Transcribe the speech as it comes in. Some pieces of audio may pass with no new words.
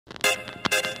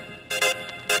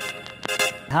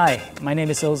Hi, my name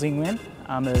is Nguyen.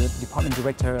 I'm a Department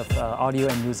Director of Audio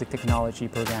and Music Technology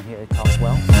program here at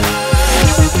Cogswell.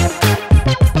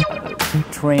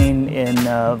 Trained in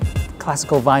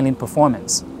classical violin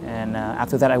performance, and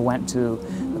after that I went to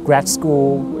grad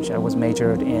school, which I was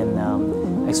majored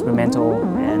in experimental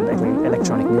and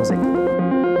electronic music.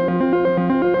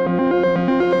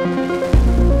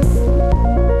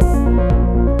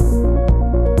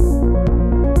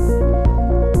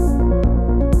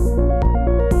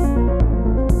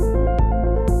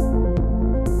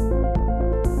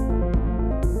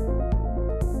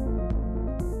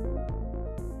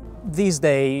 These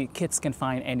days, kids can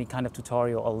find any kind of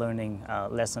tutorial or learning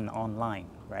lesson online,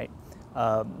 right?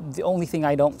 The only thing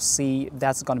I don't see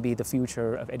that's going to be the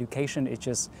future of education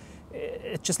is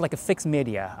it's just like a fixed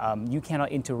media. You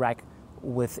cannot interact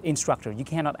with instructor. You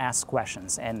cannot ask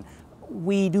questions. And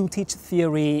we do teach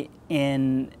theory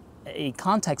in a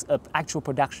context of actual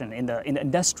production, in the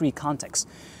industry context.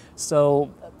 So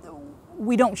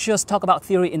we don't just talk about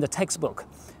theory in the textbook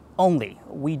only.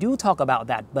 We do talk about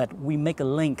that, but we make a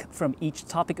link from each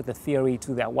topic of the theory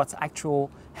to that what's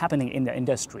actual happening in the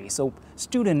industry. So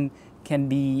students can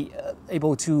be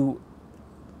able to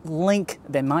link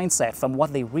their mindset from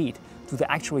what they read to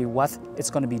the actually what is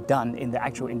going to be done in the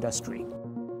actual industry.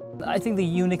 I think the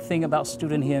unique thing about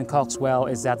students here in Cogswell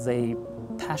is that they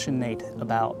passionate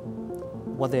about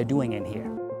what they're doing in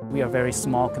here. We are a very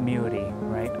small community,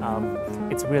 right?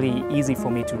 It's really easy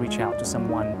for me to reach out to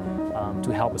someone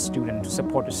to help a student, to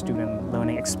support the student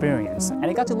learning experience. And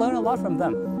I got to learn a lot from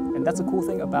them. And that's a cool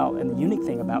thing about, and the unique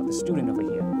thing about the student over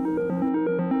here.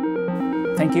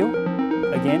 Thank you.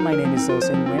 Again, my name is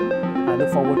Nguyen. I look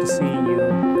forward to seeing you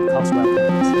at Cogswell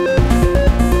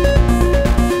Polytechnical.